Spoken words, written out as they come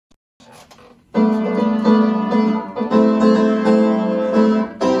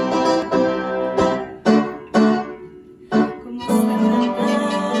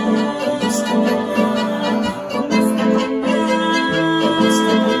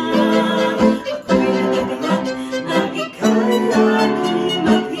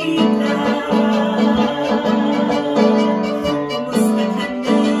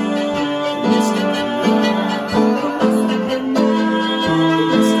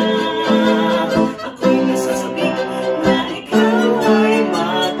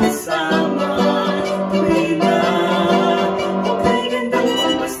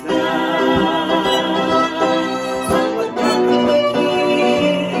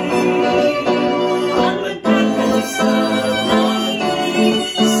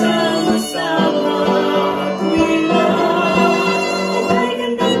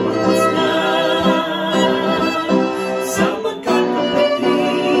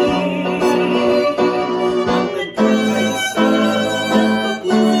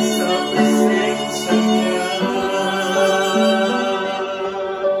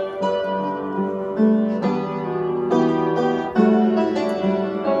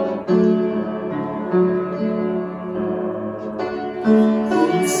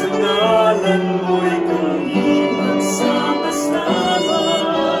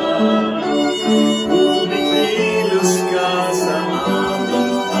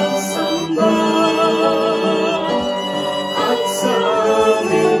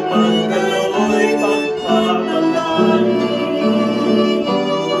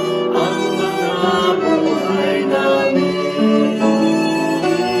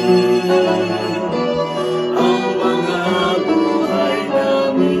ang mga buhay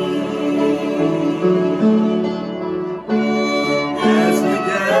namin. As we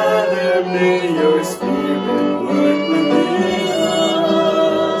gather, may your Spirit work within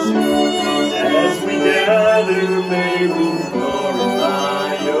us. As we gather, may we glorify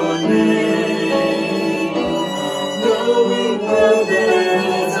your name. Knowing well that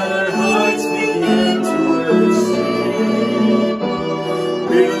as our hearts begin to worship,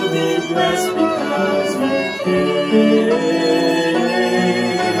 we'll be blessed because we came.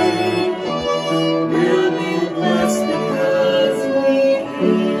 We'll be blessed because we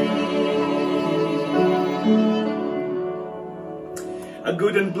came. A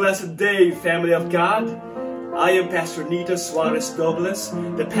good and blessed day, family of God. I am Pastor Nito Suarez Dobles,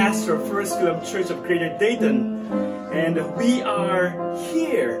 the pastor of First Fil-Am Church of Greater Dayton, and we are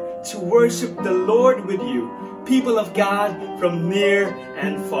here to worship the Lord with you, people of God from near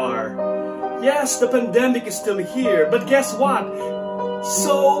and far. Yes, the pandemic is still here, but guess what?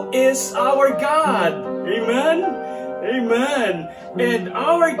 So is our God. Amen? Amen. And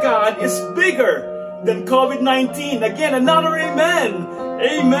our God is bigger than COVID-19. Again, another amen.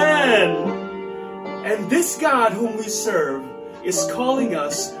 Amen. And this God whom we serve is calling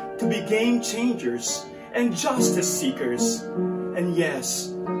us to be game changers and justice seekers, and yes,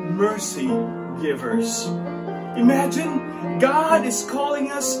 mercy givers. Imagine, God is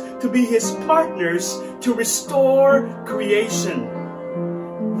calling us to be His partners to restore creation.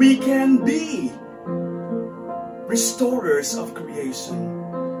 We can be restorers of creation.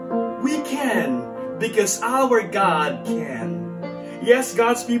 We can, because our God can. Yes,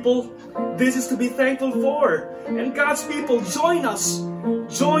 God's people, this is to be thankful for. And God's people, join us.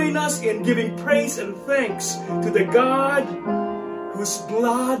 Join us in giving praise and thanks to the God whose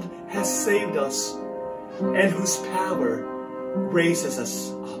blood has saved us and whose power raises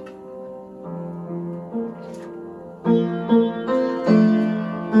us up.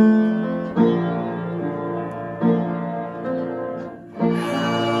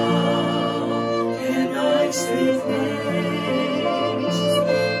 How can I say thanks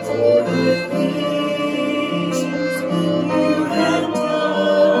for the things you have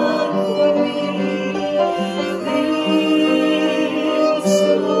done for me? Things so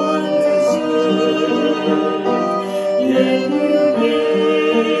undeserved, yet you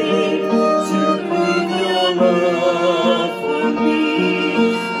gave to prove your love for me.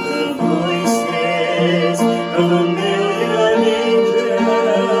 The voices of a million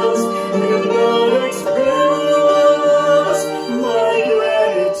angels will not express my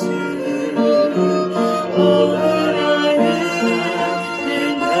gratitude. All that I have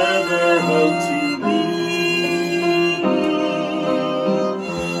and ever hope to be,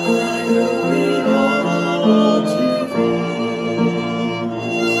 I owe it all to thee.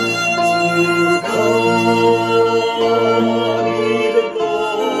 To God be the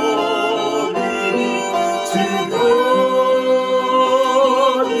glory. To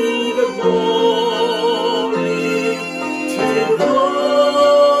God be the glory. To God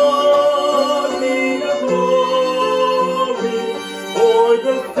be the glory for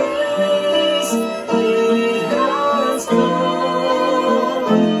the things He has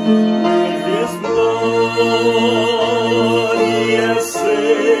done. With His blood He has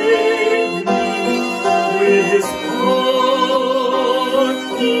saved me. With His blood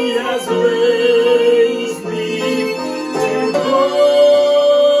He has raised me. To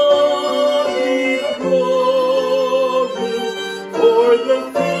God be the glory for the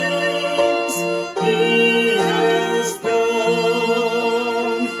things He has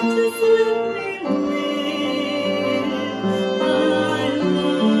done. Just let me live my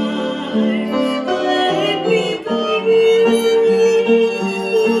life. Let me please Thee,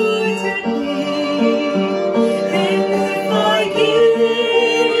 Lord, to Thee. And if I give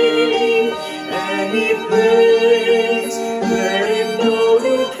any praise, let it go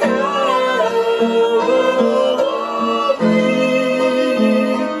to Calvary.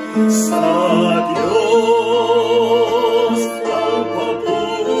 Sa Diyos ang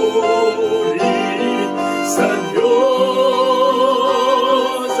papuri, sa Diyos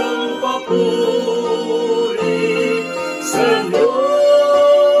ang papuri, sa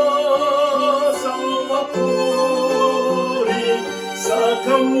Diyos ang papuri, sa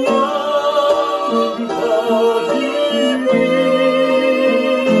Kanyang pag-ibig,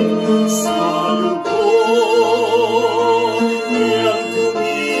 sa lubos niyang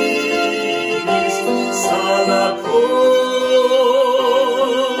tuminis, sa lako'y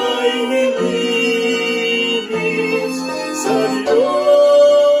nilinis, sa Diyos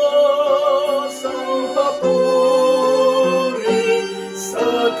ang papuri, sa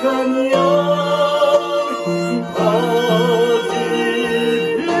Kanya